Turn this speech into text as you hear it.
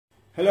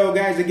Hello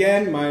guys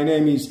again, my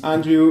name is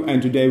Andrew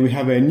and today we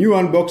have a new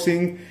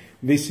unboxing.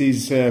 This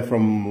is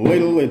from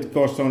Lidl, it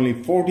costs only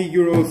 40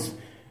 euros.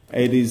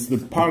 It is the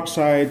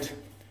PARKSIDE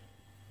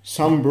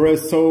Saber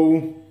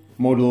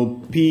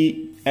model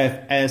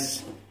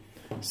PFS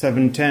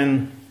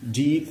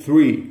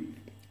 710G3.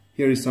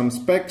 Here is some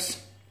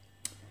specs.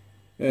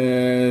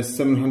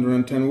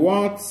 710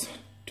 watts,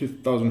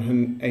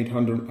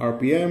 2800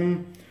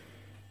 RPM,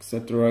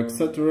 etc,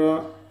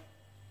 etc.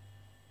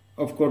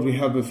 Of course, we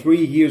have a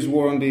 3 years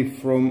warranty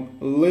from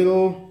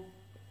Lidl.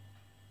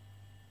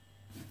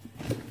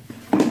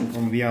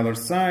 From the other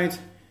side,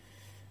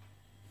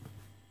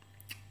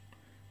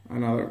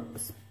 another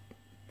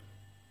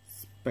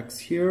specs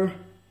here.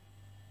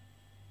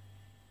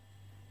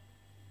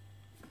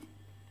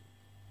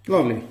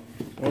 Lovely.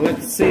 Well,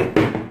 let's see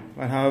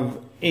what I have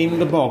in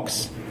the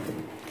box.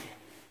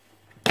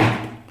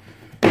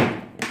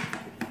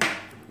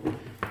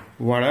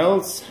 What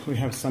else? We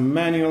have some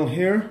manual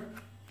here.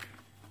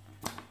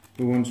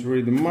 Who wants to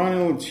read the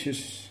manual? It's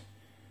just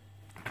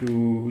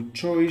to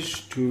choice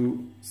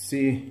to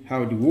see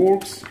how it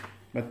works,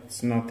 but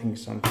it's nothing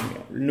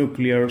something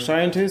nuclear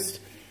scientist.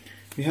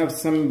 We have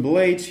some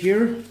blades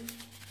here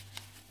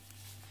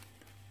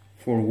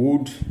for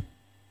wood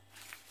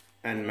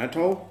and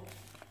metal.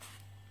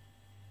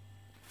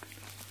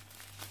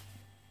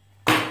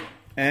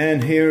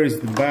 And here is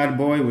the bad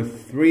boy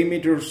with 3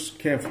 meters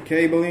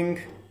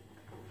cabling.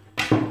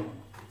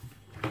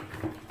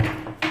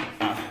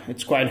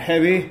 It's quite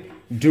heavy,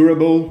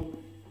 durable,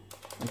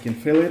 you can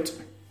feel it.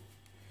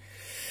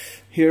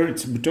 Here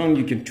it's a button,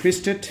 you can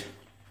twist it,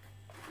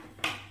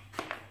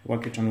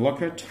 lock it,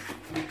 unlock it.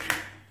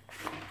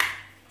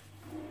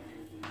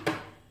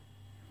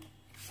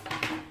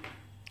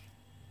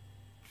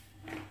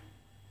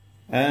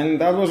 And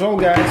that was all,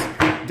 guys.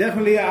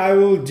 Definitely I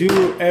will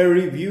do a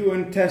review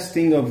and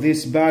testing of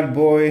this bad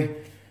boy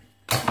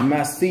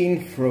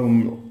machine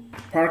from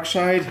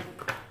PARKSIDE.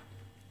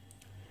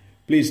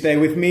 Please stay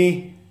with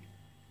me.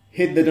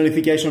 Hit the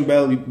notification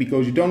bell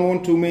because you don't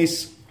want to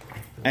miss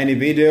any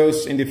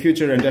videos in the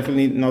future, and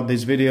definitely not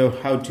this video,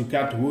 how to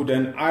cut wood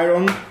and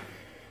iron.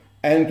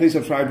 And please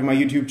subscribe to my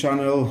YouTube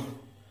channel.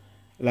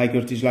 Like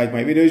or dislike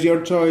my videos,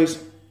 your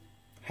choice.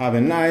 Have a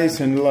nice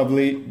and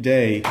lovely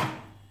day.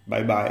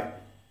 Bye bye.